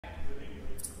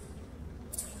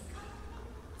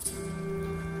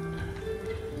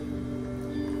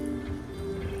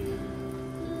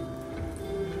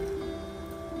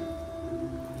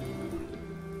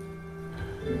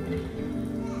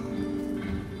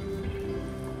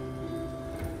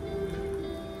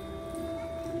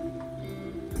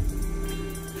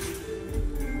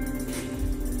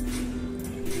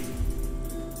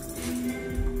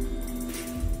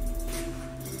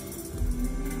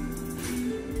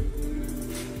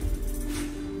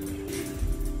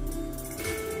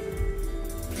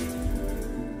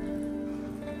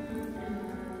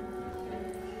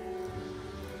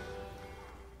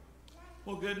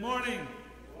Good morning.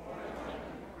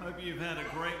 Hope you've had a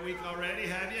great week already,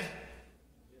 have you?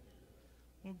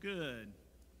 Well, good.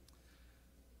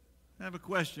 I have a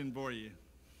question for you.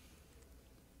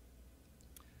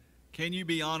 Can you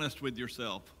be honest with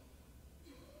yourself?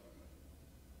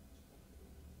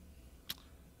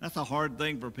 That's a hard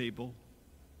thing for people.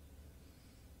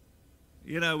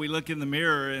 You know, we look in the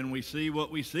mirror and we see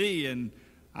what we see, and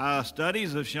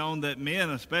studies have shown that men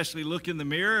especially look in the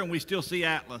mirror and we still see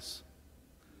Atlas.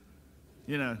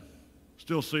 You know,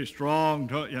 still see strong,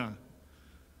 yeah.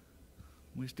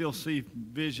 We still see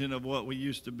vision of what we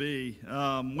used to be.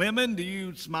 Women, do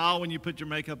you smile when you put your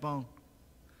makeup on?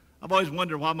 I've always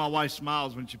wondered why my wife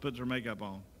smiles when she puts her makeup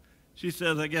on. She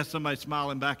says, I guess somebody's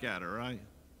smiling back at her, right?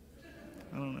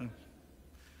 I don't know.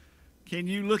 Can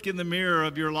you look in the mirror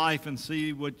of your life and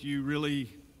see what you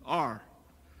really are?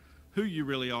 Who you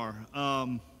really are?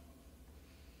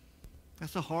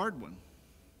 That's a hard one.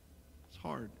 It's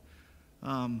hard.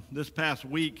 This past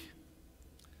week,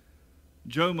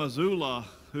 Joe Mazzulla,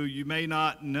 who you may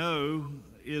not know,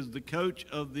 is the coach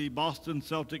of the Boston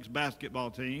Celtics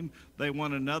basketball team. They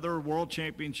won another world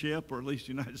championship, or at least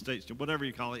United States, whatever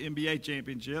you call it, NBA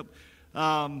championship.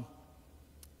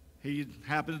 He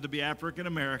happens to be African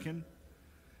American.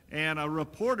 And a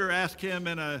reporter asked him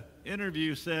in an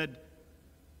interview, said,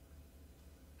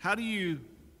 how do you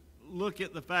look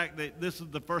at the fact that this is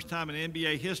the first time in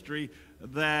NBA history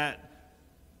that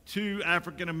two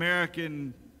African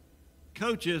American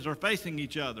coaches are facing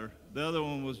each other? The other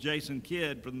one was Jason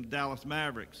Kidd from the Dallas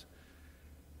Mavericks.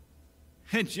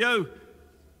 And Joe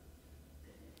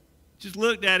just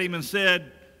looked at him and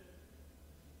said,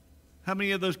 how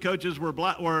many of those coaches were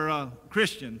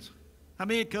Christians? How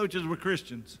many coaches were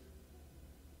Christians?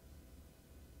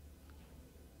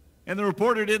 And the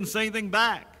reporter didn't say anything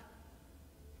back,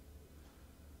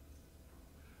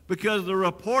 because the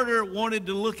reporter wanted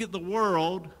to look at the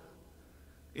world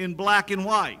in black and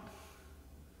white,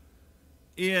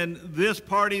 in this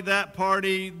party, that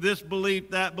party, this belief,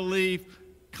 that belief,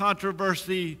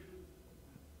 controversy,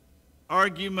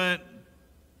 argument,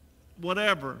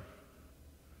 whatever.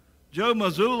 Joe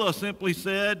Mazzulla simply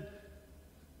said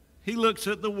he looks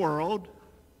at the world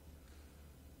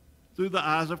through the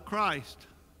eyes of Christ,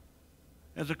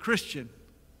 as a Christian,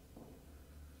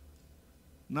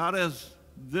 not as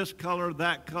this color,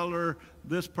 that color,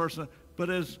 this person, but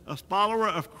as a follower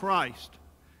of Christ.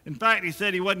 In fact, he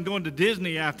said he wasn't going to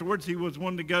Disney afterwards. He was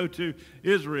wanting to go to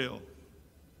Israel.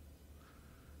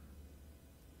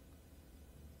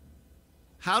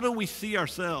 How do we see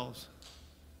ourselves?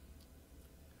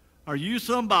 Are you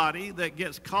somebody that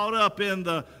gets caught up in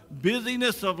the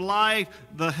busyness of life,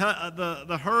 the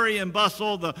hurry and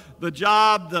bustle, the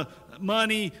job, the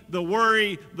money, the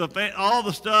worry, all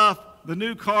the stuff, the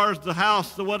new cars, the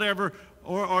house, the whatever?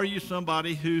 Or are you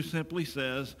somebody who simply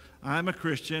says, I'm a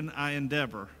Christian, I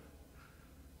endeavor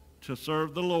to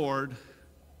serve the Lord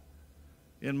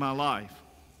in my life?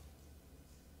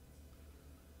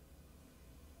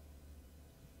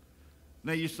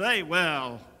 Now you say,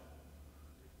 well,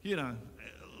 you know,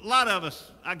 a lot of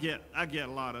us, I get a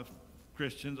lot of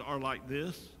Christians are like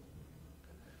this.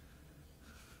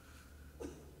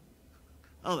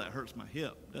 Oh, that hurts my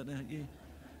hip, doesn't it?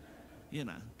 You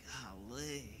know,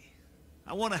 golly.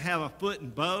 I want to have a foot in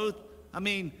both. I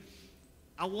mean,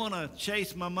 I want to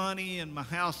chase my money and my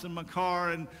house and my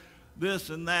car and this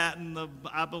and that, and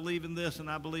I believe in this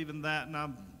and I believe in that, and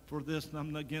I'm for this and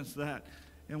I'm against that.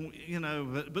 And, you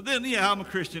know, but then, yeah, I'm a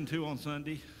Christian too on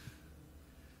Sunday.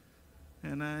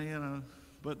 And, you know,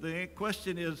 but the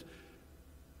question is,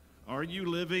 are you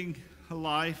living a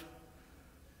life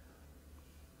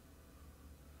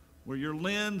where your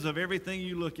lens of everything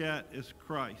you look at is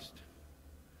Christ?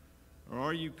 Or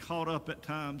are you caught up at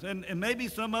times? And maybe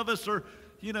some of us are,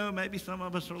 you know, maybe some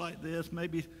of us are like this.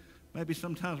 Maybe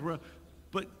sometimes we're,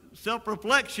 but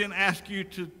self-reflection asks you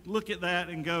to look at that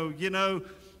and go, you know,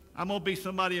 I'm going to be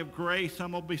somebody of grace.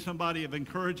 I'm going to be somebody of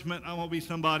encouragement. I'm going to be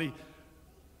somebody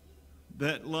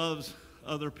that loves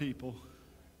other people,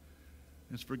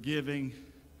 is forgiving.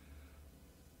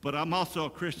 But I'm also a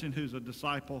Christian who's a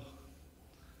disciple,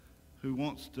 who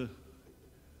wants to,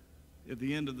 at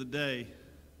the end of the day,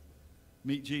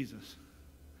 meet Jesus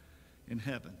in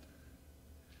heaven.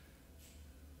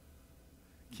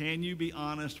 Can you be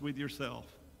honest with yourself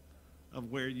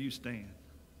of where you stand?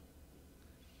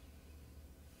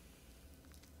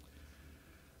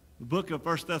 The book of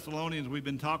 1 Thessalonians we've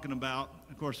been talking about.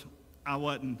 Of course, I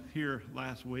wasn't here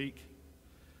last week.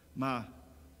 My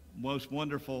most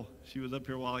wonderful, she was up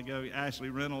here a while ago,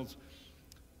 Ashley Reynolds,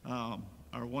 our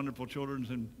wonderful children's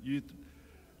and youth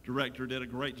director did a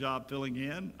great job filling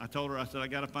in. I told her, I said, I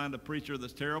got to find a preacher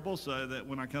that's terrible so that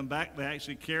when I come back, they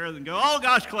actually care and go, oh,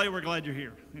 gosh, Clay, we're glad you're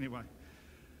here. Anyway,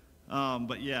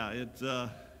 but yeah, it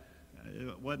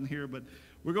wasn't here, but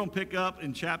we're going to pick up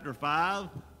in chapter 5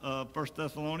 of 1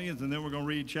 Thessalonians, and then we're going to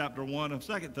read chapter 1 of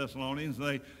 2 Thessalonians.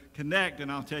 They connect,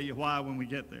 and I'll tell you why when we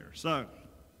get there. So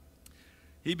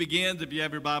he begins, if you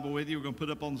have your Bible with you, we're going to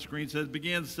put up on the screen,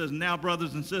 says, now,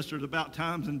 brothers and sisters, about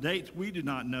times and dates we do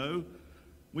not know.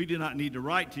 We do not need to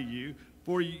write to you,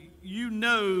 for you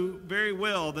know very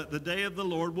well that the day of the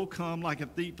Lord will come like a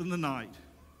thief in the night.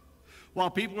 While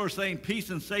people are saying peace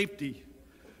and safety,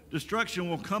 destruction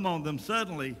will come on them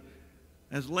suddenly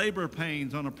as labor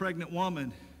pains on a pregnant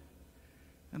woman,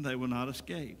 and they will not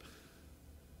escape.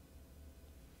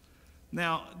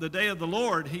 Now, the day of the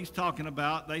Lord, he's talking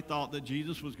about, they thought that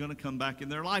Jesus was going to come back in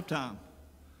their lifetime,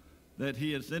 that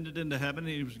he ascended into heaven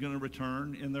and he was going to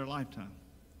return in their lifetime.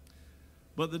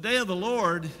 But the day of the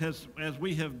Lord, as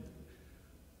we have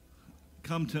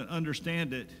come to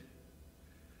understand it,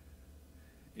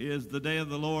 is the day of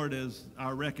the Lord is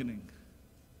our reckoning,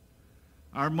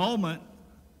 our moment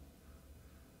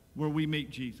where we meet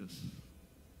Jesus.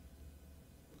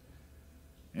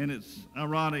 And it's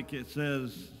ironic, it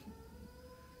says,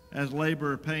 as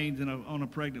labor pains on a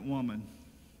pregnant woman,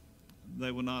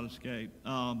 they will not escape.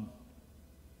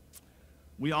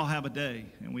 We all have a day,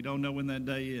 and we don't know when that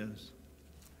day is.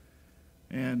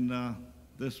 And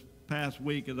this past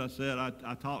week, as I said,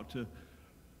 I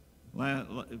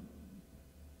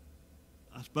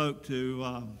spoke to,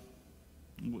 a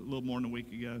little more than a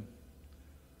week ago,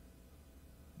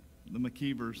 the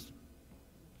McKeevers,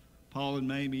 Paul and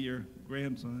Mamie, your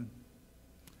grandson,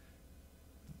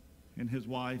 and his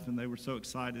wife, and they were so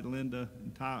excited. Linda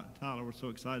and Tyler were so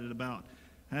excited about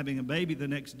having a baby the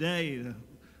next day.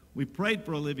 We prayed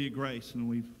for Olivia Grace, and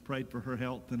we prayed for her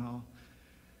health and all.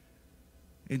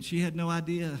 And she had no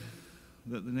idea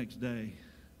that the next day,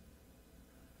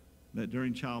 that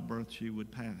during childbirth, she would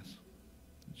pass,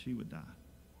 and she would die.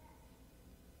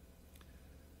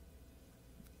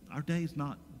 Our day's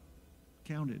not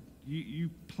counted. You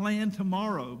plan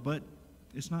tomorrow, but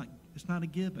it's not a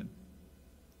given.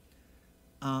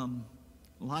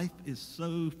 Life is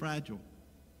so fragile.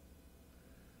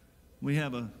 We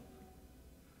have a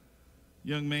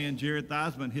young man, Jared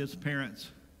Theismann, his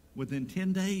parents, within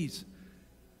 10 days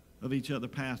of each other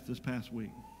passed this past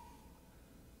week.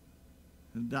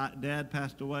 And Dad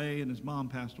passed away and his mom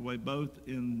passed away, both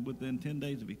within 10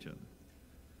 days of each other.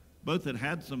 Both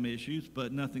had some issues,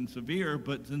 but nothing severe,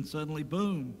 but then suddenly,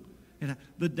 boom. And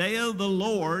the day of the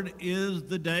Lord is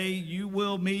the day you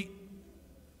will meet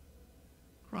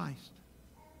Christ.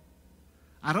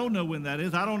 I don't know when that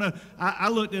is. I don't know. I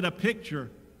looked at a picture.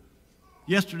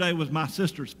 Yesterday was my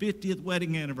sister's 50th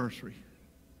wedding anniversary.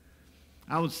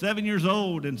 I was 7 years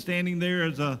old and standing there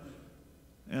as a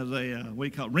what do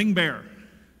you call it, ring bearer.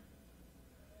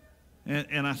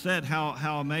 And I said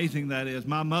how amazing that is.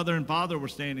 My mother and father were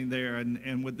standing there,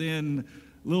 and within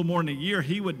a little more than a year,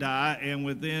 he would die, and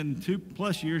within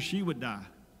 2+ years, she would die.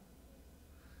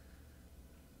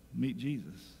 Meet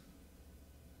Jesus.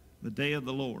 The day of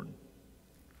the Lord.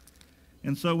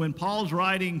 And so when Paul's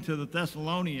writing to the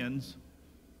Thessalonians,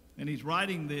 and he's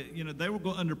writing they were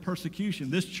going under persecution.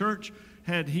 This church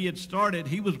he had started,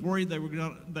 he was worried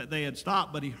that they had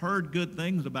stopped, but he heard good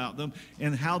things about them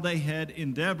and how they had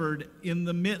endeavored in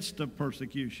the midst of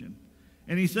persecution.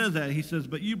 And he says that. He says,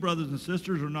 but you, brothers and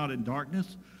sisters, are not in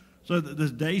darkness, so that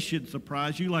this day should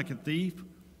surprise you like a thief.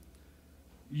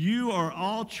 You are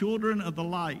all children of the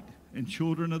light and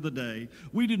children of the day.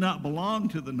 We do not belong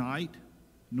to the night,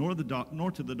 nor to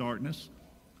the darkness.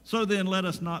 So then let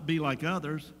us not be like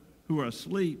others who are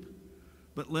asleep,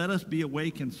 but let us be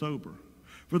awake and sober.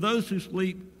 For those who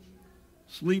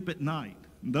sleep at night,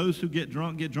 and those who get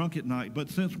drunk at night. But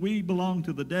since we belong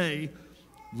to the day,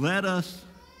 let us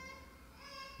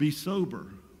be sober,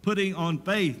 putting on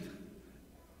faith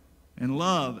and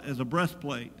love as a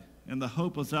breastplate, and the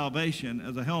hope of salvation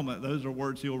as a helmet. Those are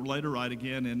words he'll later write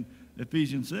again in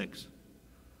Ephesians 6.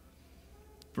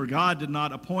 For God did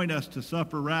not appoint us to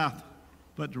suffer wrath,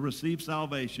 but to receive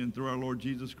salvation through our Lord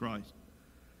Jesus Christ.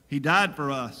 He died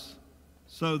for us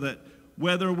so that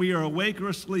whether we are awake or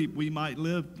asleep, we might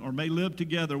live or may live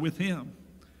together with him.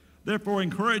 Therefore,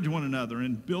 encourage one another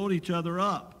and build each other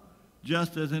up,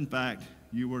 just as in fact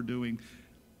you were doing.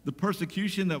 The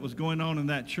persecution that was going on in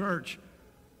that church,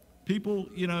 people,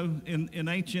 in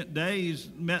ancient days,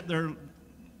 met their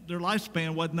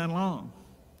lifespan wasn't that long.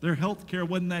 Their health care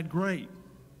wasn't that great.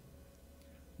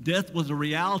 Death was a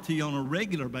reality on a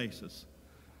regular basis.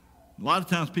 A lot of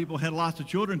times people had lots of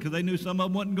children because they knew some of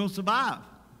them wasn't going to survive.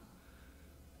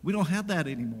 We don't have that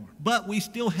anymore. But we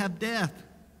still have death.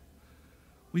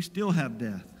 We still have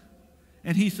death.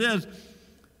 And he says,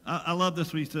 I love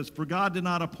this when he says, for God did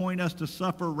not appoint us to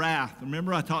suffer wrath.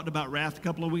 Remember I talked about wrath a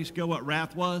couple of weeks ago, what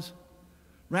wrath was?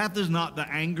 Wrath is not the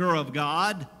anger of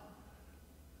God.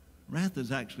 Wrath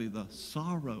is actually the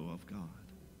sorrow of God.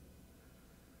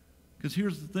 Because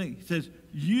here's the thing. He says,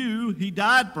 he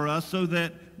died for us so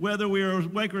that whether we are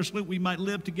awake or asleep, we might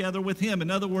live together with him.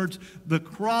 In other words, the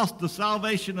cross, the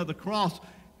salvation of the cross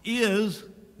is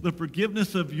the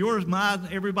forgiveness of yours, mine,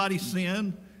 everybody's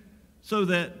sin, so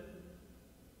that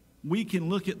we can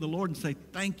look at the Lord and say,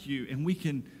 thank you, and we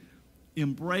can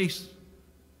embrace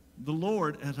the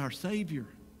Lord as our Savior.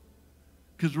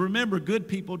 Because remember, good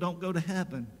people don't go to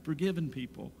heaven. Forgiven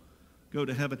people go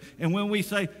to heaven. And when we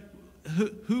say,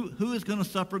 who is going to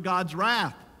suffer God's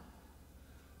wrath?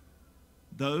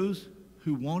 Those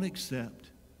who won't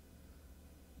accept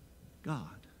God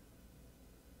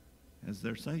as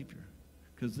their Savior.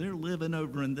 Because they're living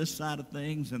over in this side of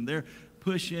things, and they're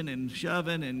pushing and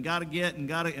shoving and got to get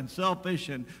and selfish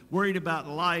and worried about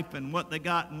life and what they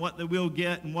got and what they will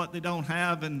get and what they don't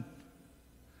have, and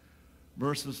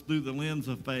versus through the lens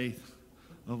of faith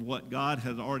of what God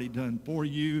has already done for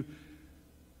you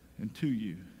and to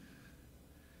you.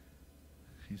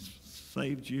 He's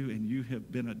saved you, and you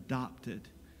have been adopted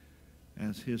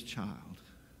as his child.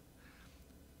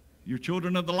 You're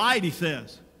children of the light, he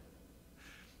says.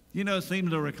 You know, it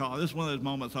seems to recall, this is one of those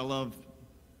moments I love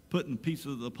putting pieces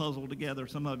of the puzzle together.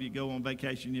 Some of you go on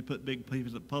vacation, you put big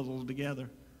pieces of puzzles together.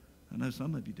 I know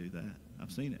some of you do that.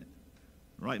 I've seen it.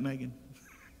 Right, Megan?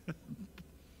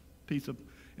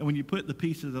 And when you put the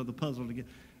pieces of the puzzle together,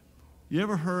 you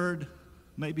ever heard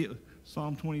maybe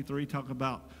Psalm 23 talk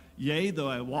about, yea, though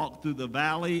I walk through the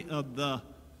valley of the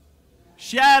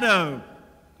shadow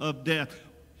of death.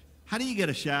 How do you get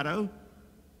a shadow?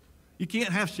 You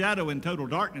can't have shadow in total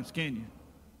darkness, can you?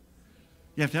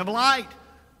 You have to have a light.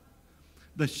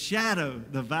 The shadow,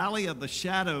 the valley of the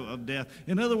shadow of death.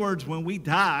 In other words, when we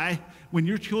die, when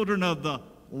you're children of the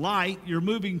light, you're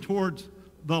moving towards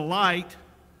the light.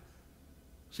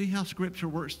 See how Scripture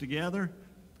works together?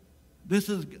 This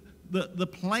is the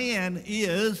plan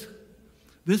is,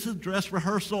 this is dress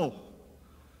rehearsal.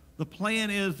 The plan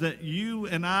is that you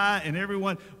and I and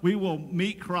everyone, we will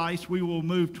meet Christ. We will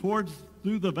move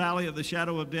through the valley of the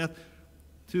shadow of death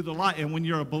to the light. And when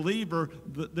you're a believer,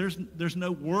 there's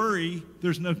no worry.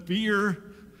 There's no fear.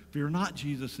 Fear not,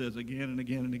 Jesus says again and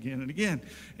again and again and again.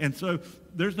 And so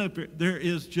there's no fear. There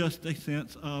is just a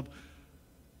sense of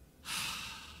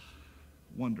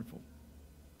wonderful.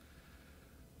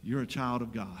 You're a child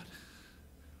of God.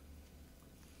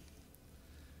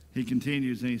 He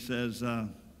continues and he says,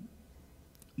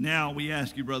 now we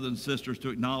ask you, brothers and sisters, to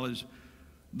acknowledge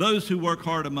those who work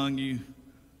hard among you,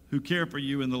 who care for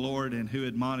you in the Lord and who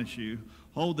admonish you.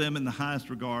 Hold them in the highest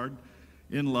regard,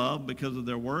 in love because of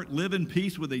their work. Live in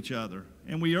peace with each other.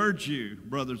 And we urge you,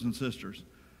 brothers and sisters,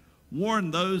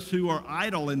 warn those who are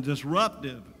idle and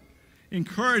disruptive.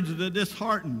 Encourage the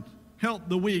disheartened. Help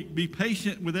the weak. Be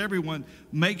patient with everyone.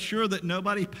 Make sure that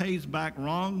nobody pays back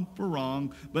wrong for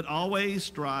wrong, but always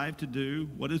strive to do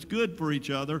what is good for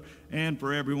each other and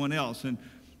for everyone else. And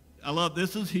I love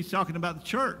this. He's talking about the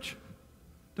church.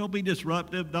 Don't be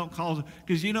disruptive. Don't cause,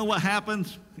 because you know what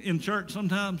happens in church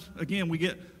sometimes? Again, we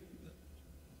get,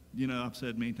 I've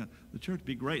said many times, the church would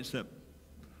be great except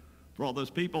for all those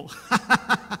people.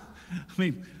 I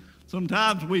mean,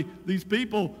 sometimes we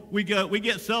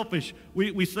get selfish.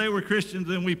 We say we're Christians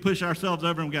and we push ourselves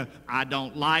over and we go, I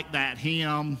don't like that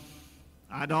hymn.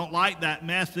 I don't like that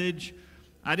message.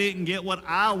 I didn't get what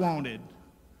I wanted.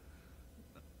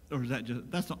 Or is that just,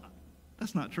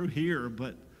 that's not true here,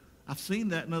 but I've seen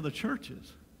that in other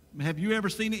churches. Have you ever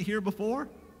seen it here before?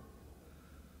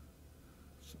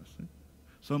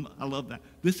 I love that.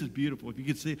 This is beautiful. If you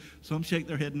could see, some shake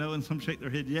their head no and some shake their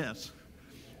head yes.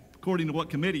 According to what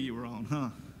committee you were on, huh?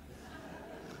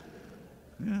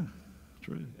 Yeah,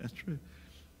 true. That's true.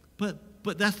 But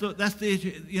that's the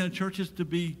issue. Church is to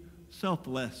be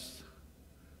selfless,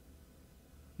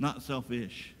 not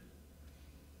selfish.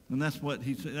 And that's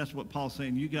what Paul's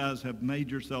saying. You guys have made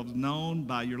yourselves known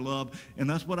by your love, and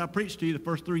that's what I preached to you. The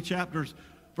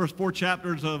first four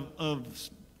chapters of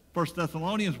 1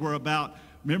 Thessalonians were about.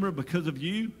 Remember, because of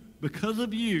you,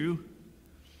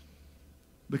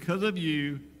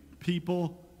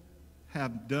 people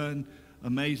have done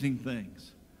amazing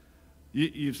things.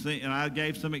 You've seen, and I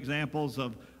gave some examples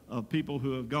of people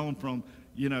who have gone from,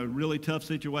 really tough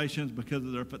situations because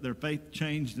of their faith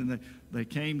changed, and they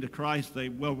came to Christ. They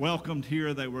were welcomed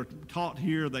here. They were taught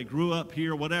here. They grew up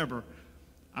here, whatever.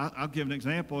 I'll give an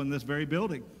example in this very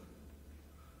building.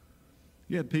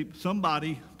 You had people,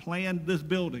 somebody planned this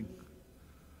building.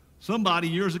 Somebody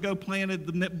years ago planted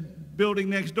the building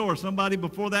next door. Somebody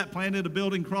before that planted a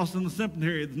building crossing the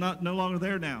cemetery. It's no longer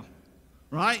there now.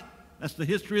 Right? That's the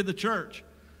history of the church.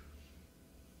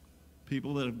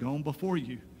 People that have gone before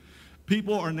you.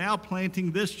 People are now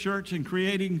planting this church and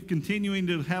continuing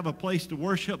to have a place to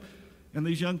worship. And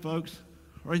these young folks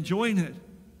are enjoying it,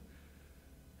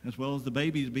 as well as the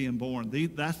babies being born.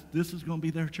 This is going to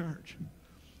be their church,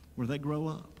 where they grow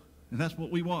up. And that's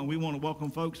what we want. We want to welcome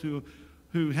folks who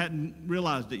hadn't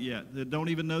realized it yet, that don't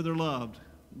even know they're loved.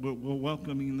 We're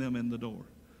welcoming them in the door,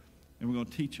 and we're going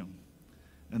to teach them.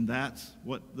 And that's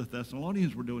what the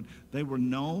Thessalonians were doing. They were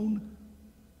known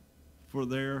for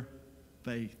their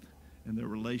faith and their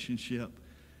relationship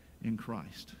in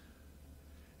Christ.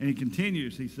 And he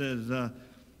continues. He says,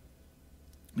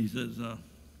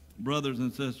 brothers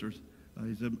and sisters,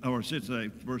 he said, or I should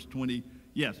say, verse 20,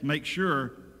 yes, make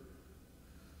sure.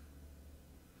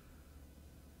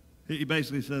 He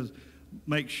basically says,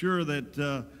 make sure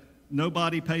that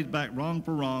nobody pays back wrong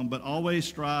for wrong, but always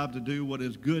strive to do what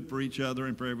is good for each other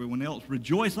and for everyone else.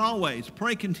 Rejoice always,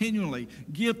 pray continually,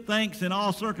 give thanks in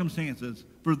all circumstances,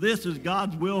 for this is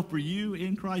God's will for you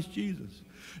in Christ Jesus.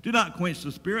 Do not quench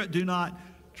the spirit, do not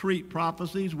treat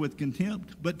prophecies with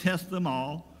contempt, but test them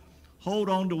all. Hold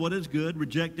on to what is good,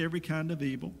 reject every kind of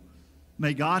evil.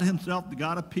 May God himself, the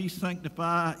God of peace,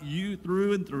 sanctify you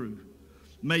through and through.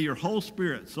 May your whole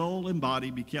spirit, soul, and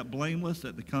body be kept blameless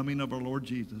at the coming of our Lord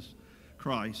Jesus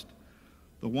Christ,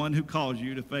 the one who calls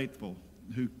you is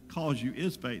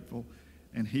faithful,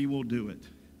 and he will do it.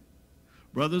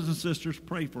 Brothers and sisters,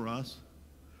 pray for us.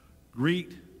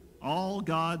 Greet all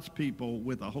God's people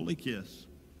with a holy kiss.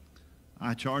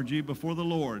 I charge you before the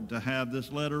Lord to have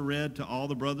this letter read to all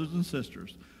the brothers and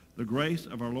sisters. The grace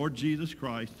of our Lord Jesus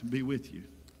Christ be with you.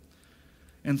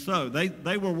 And so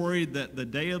they were worried that the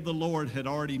day of the Lord had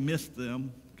already missed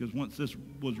them, because once this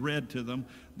was read to them,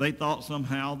 they thought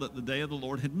somehow that the day of the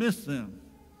Lord had missed them,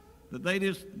 that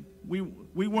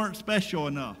we weren't special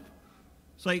enough.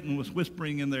 Satan was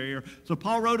whispering in their ear. So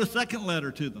Paul wrote a second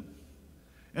letter to them.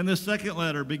 And this second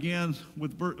letter begins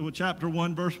with chapter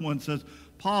 1, verse 1, says,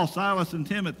 Paul, Silas, and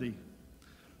Timothy,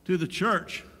 to the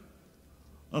church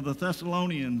of the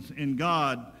Thessalonians in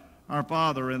God our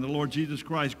Father and the Lord Jesus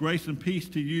Christ, grace and peace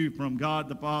to you from God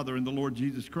the Father and the Lord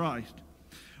Jesus Christ.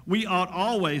 We ought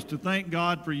always to thank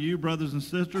God for you, brothers and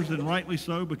sisters, and rightly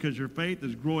so, because your faith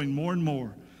is growing more and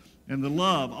more, and the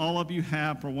love all of you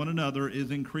have for one another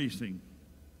is increasing.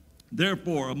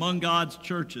 Therefore, among God's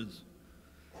churches,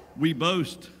 we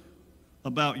boast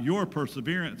about your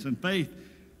perseverance and faith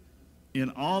in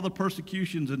all the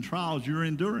persecutions and trials you're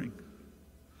enduring.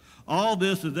 All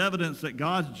this is evidence that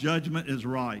God's judgment is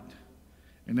right,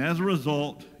 and as a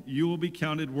result, you will be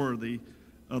counted worthy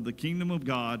of the kingdom of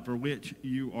God for which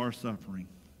you are suffering.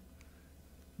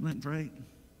 Isn't that great?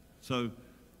 So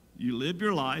you live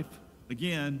your life,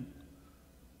 again,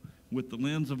 with the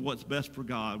lens of what's best for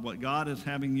God, what God is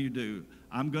having you do.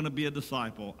 I'm going to be a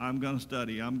disciple. I'm going to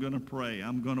study. I'm going to pray.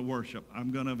 I'm going to worship.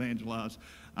 I'm going to evangelize.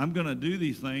 I'm going to do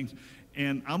these things,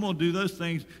 and I'm going to do those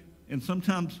things, and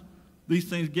sometimes these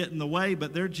things get in the way,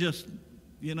 but they're just,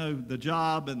 the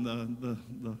job and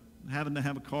the having to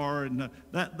have a car, and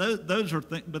those are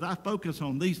things, but I focus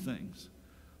on these things.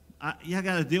 I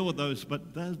got to deal with those, but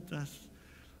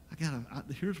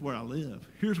here's where I live.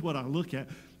 Here's what I look at.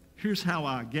 Here's how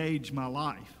I gauge my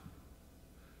life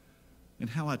and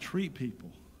how I treat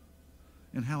people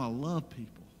and how I love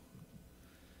people.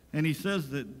 And he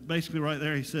says that basically right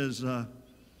there, he says,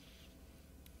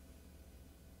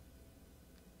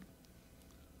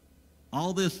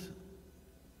 all this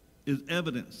is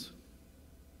evidence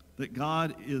that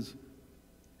God's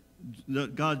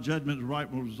judgment is right,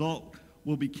 result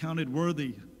will be counted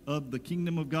worthy of the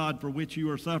kingdom of God for which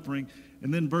you are suffering.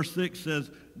 And then verse 6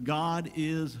 says, God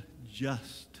is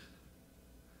just.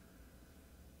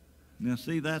 Now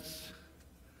see,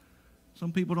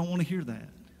 some people don't want to hear that.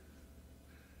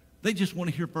 They just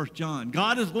want to hear 1 John.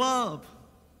 God is love.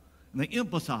 And they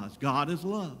emphasize God is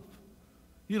love.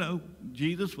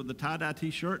 Jesus with the tie-dye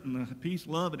T-shirt and the peace,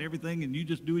 love, and everything, and you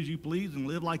just do as you please and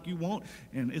live like you want,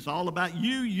 and it's all about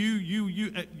you.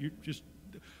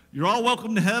 You're all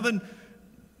welcome to heaven.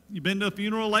 You've been to a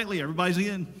funeral lately, everybody's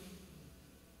in.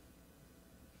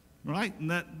 Right? And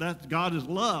that's God is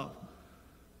love.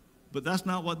 But that's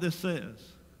not what this says.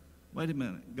 Wait a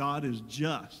minute. God is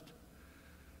just.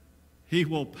 He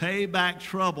will pay back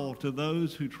trouble to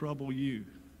those who trouble you.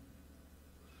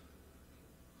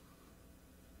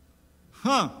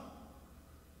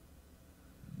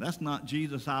 That's not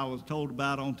Jesus I was told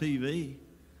about on TV.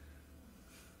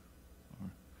 Or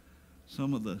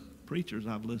some of the preachers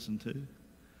I've listened to.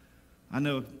 I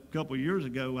know a couple of years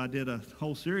ago I did a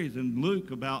whole series in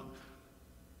Luke about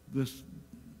the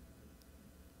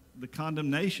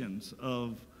condemnations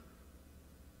of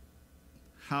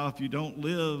how if you don't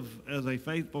live as a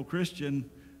faithful Christian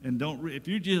and if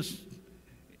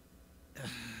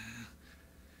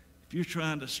you're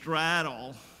trying to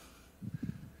straddle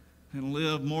and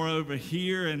live more over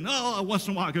here, and once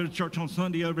in a while I go to church on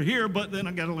Sunday over here, but then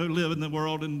I got to live in the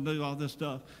world and do all this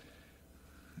stuff.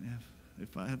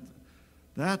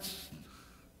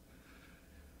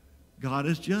 God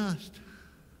is just.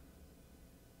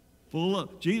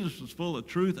 Jesus was full of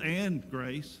truth and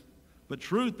grace, but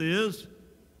truth is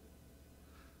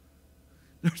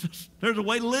there's a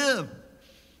way to live.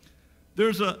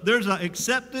 There's an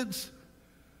acceptance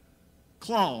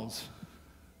clause.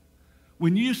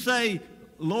 When you say,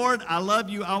 Lord, I love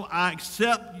you, I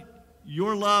accept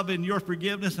your love and your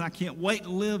forgiveness, and I can't wait to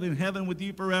live in heaven with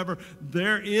you forever,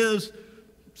 there is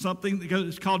something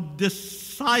it's called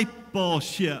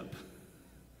discipleship.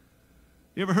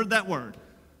 You ever heard that word?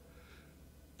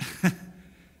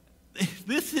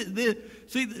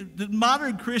 The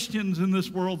modern Christians in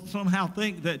this world somehow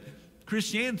think that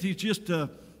Christianity is just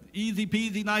easy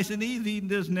peasy, nice and easy, and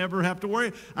just never have to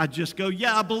worry. I just go,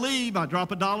 yeah, I believe. I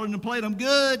drop $1 in the plate, I'm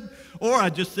good. Or I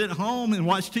just sit home and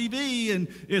watch TV, and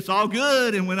it's all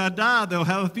good. And when I die, they'll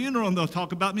have a funeral, and they'll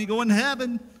talk about me going to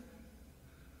heaven.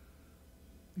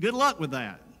 Good luck with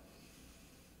that.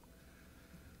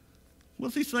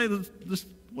 What's he say?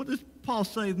 What does Paul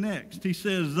say next? He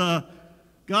says,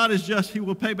 God is just. He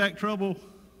will pay back trouble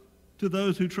to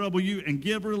those who trouble you and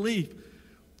give relief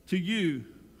to you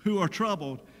who are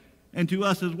troubled, and to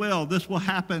us as well. This will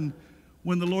happen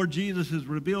when the Lord Jesus is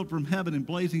revealed from heaven in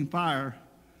blazing fire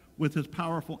with his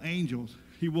powerful angels.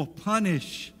 He will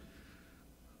punish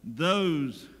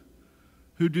those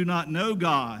who do not know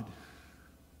God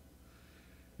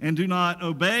and do not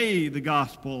obey the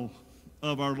gospel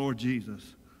of our Lord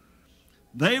Jesus.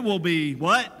 They will be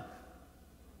what?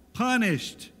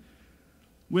 Punished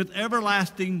with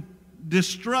everlasting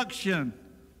destruction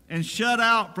and shut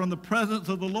out from the presence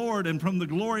of the Lord and from the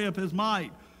glory of his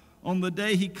might on the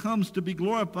day he comes to be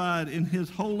glorified in his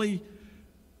holy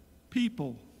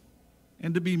people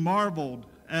and to be marveled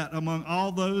at among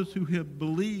all those who have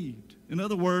believed. In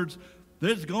other words,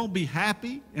 there's going to be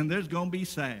happy and there's going to be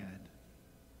sad.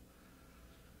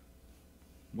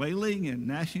 Wailing and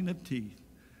gnashing of teeth.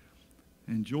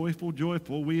 And joyful,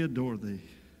 joyful, we adore thee.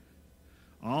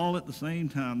 All at the same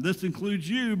time. This includes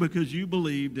you because you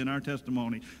believed in our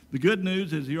testimony. The good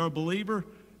news is you're a believer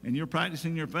and you're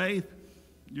practicing your faith,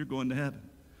 you're going to heaven.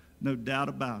 No doubt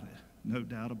about it. No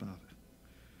doubt about it.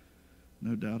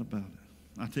 No doubt about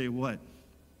it. I tell you what,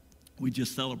 we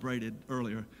just celebrated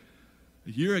earlier.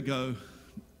 A year ago,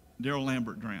 Daryl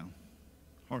Lambert drowned.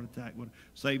 Heart attack,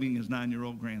 saving his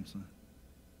 9-year-old grandson.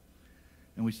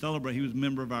 And we celebrate. He was a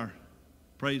member of our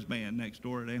praise band next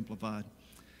door at Amplified.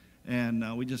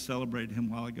 And we just celebrated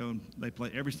him a while ago. And they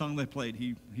played every song they played.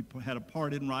 He had a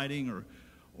part in writing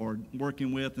or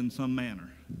working with in some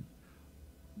manner.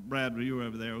 Brad, you were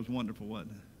over there. It was wonderful,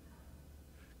 wasn't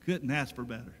it? Couldn't ask for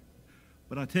better.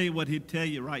 But I tell you what he'd tell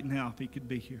you right now if he could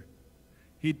be here.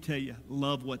 He'd tell you,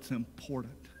 love what's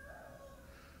important.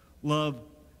 Love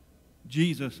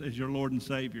Jesus as your Lord and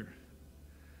Savior.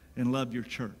 And love your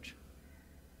church.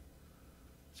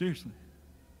 Seriously.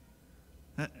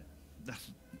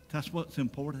 That's what's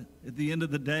important. At the end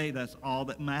of the day, that's all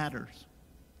that matters.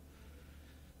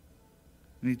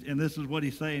 And this is what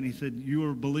he's saying. He said, you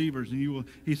are believers. And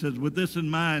he says, with this in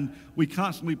mind, we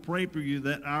constantly pray for you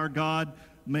that our God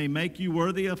may make you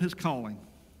worthy of his calling,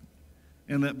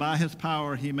 and that by his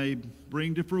power he may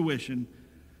bring to fruition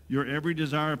your every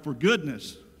desire for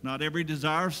goodness, not every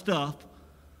desire of stuff,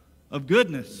 of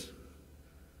goodness,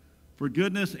 for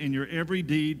goodness in your every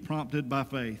deed prompted by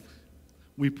faith.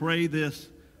 We pray this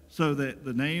so that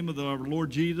the name of our Lord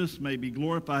Jesus may be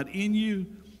glorified in you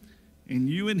and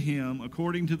you in him,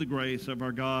 according to the grace of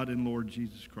our God and Lord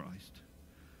Jesus Christ.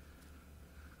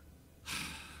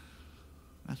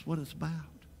 That's what it's about.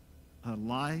 A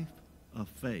life of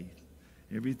faith.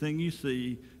 Everything you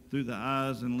see through the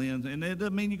eyes and lens. And it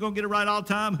doesn't mean you're going to get it right all the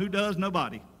time. Who does?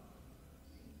 Nobody.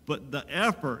 But the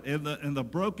effort and the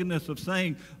brokenness of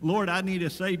saying, Lord, I need a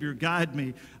Savior, guide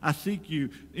me. I seek you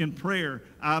in prayer.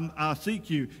 I seek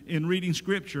you in reading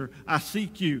Scripture. I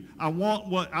seek you. I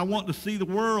want to see the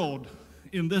world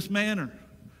in this manner.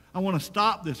 I want to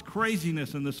stop this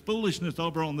craziness and this foolishness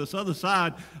over on this other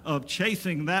side of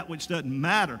chasing that which doesn't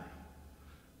matter.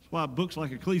 That's why books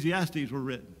like Ecclesiastes were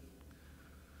written.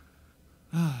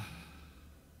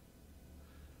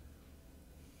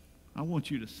 I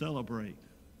want you to celebrate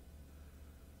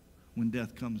when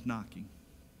death comes knocking.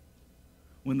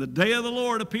 When the day of the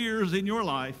Lord appears in your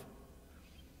life,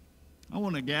 I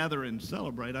want to gather and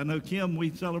celebrate. I know, Kim,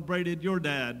 we celebrated your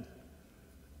dad.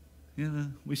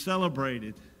 We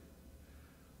celebrated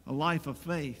a life of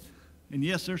faith. And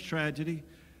yes, there's tragedy.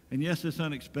 And yes, it's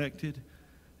unexpected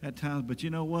at times. But you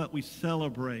know what? We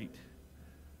celebrate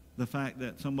the fact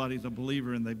that somebody's a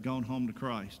believer and they've gone home to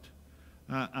Christ.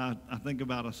 I think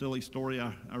about a silly story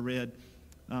I read.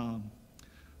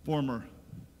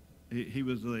 He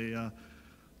was the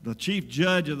chief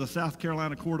judge of the South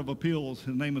Carolina Court of Appeals.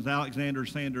 His name was Alexander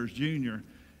Sanders, Jr.,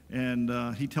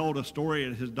 and he told a story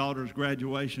at his daughter's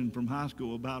graduation from high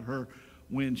school about her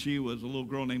when she was a little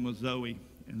girl named Zoe.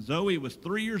 And Zoe was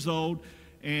 3 years old,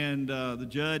 and the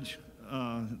judge,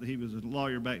 he was a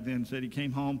lawyer back then, said he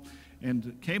came home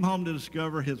to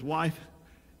discover his wife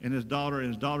and his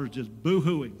daughter's just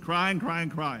boo-hooing, crying.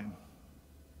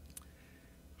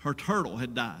 Her turtle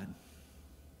had died.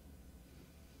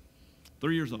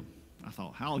 3 years old. I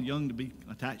thought, how young to be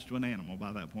attached to an animal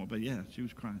by that point. But yeah, she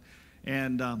was crying.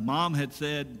 And Mom had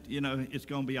said, it's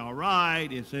going to be all right.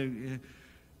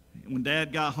 When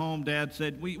Dad got home, Dad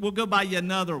said, we'll go buy you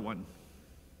another one.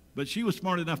 But she was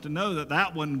smart enough to know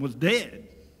that one was dead.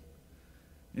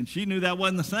 And she knew that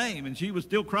wasn't the same. And she was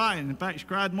still crying. In fact, she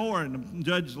cried more. And the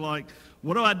judge was like,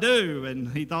 what do I do?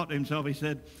 And he thought to himself, he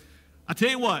said, I tell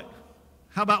you what,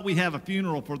 how about we have a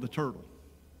funeral for the turtle?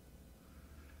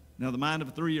 Now, the mind of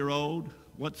a 3-year-old,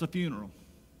 what's a funeral?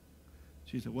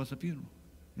 She said, what's a funeral?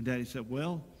 And Daddy said,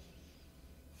 well,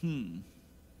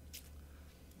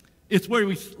 it's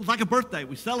like a birthday.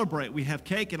 We celebrate. We have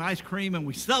cake and ice cream, and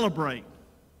we celebrate.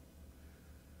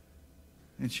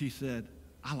 And she said,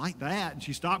 I like that. And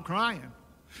she stopped crying.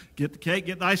 Get the cake,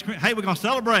 get the ice cream. Hey, we're going to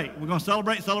celebrate. We're going to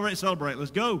celebrate.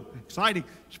 Let's go. Exciting.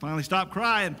 She finally stopped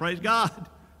crying. Praise God.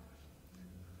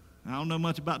 I don't know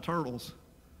much about turtles,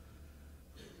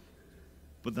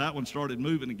 but that one started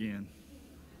moving again.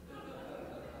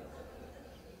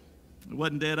 It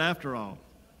wasn't dead after all.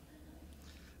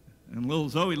 And little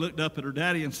Zoe looked up at her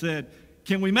daddy and said,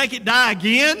 can we make it die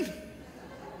again?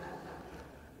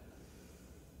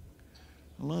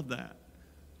 I love that.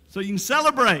 So you can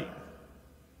celebrate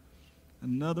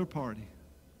another party.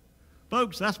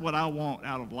 Folks, that's what I want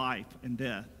out of life and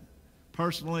death.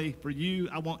 Personally, for you,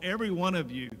 I want every one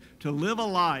of you to live a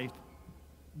life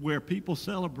where people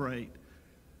celebrate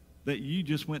that you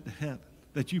just went to heaven,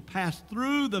 that you passed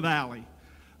through the valley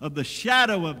of the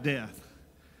shadow of death,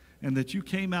 and that you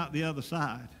came out the other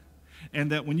side,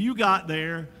 and that when you got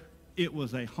there, it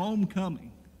was a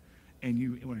homecoming, and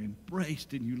you were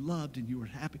embraced, and you loved, and you were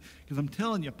happy. Because I'm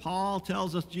telling you, Paul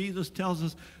tells us, Jesus tells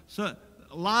us, so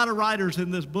a lot of writers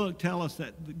in this book tell us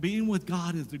that being with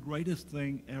God is the greatest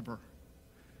thing ever.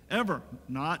 Ever.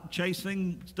 Not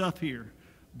chasing stuff here.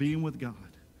 Being with God.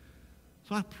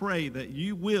 So I pray that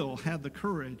you will have the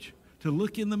courage to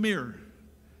look in the mirror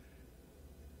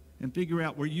and figure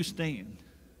out where you stand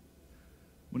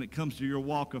when it comes to your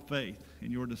walk of faith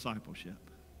and your discipleship.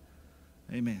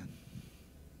 Amen.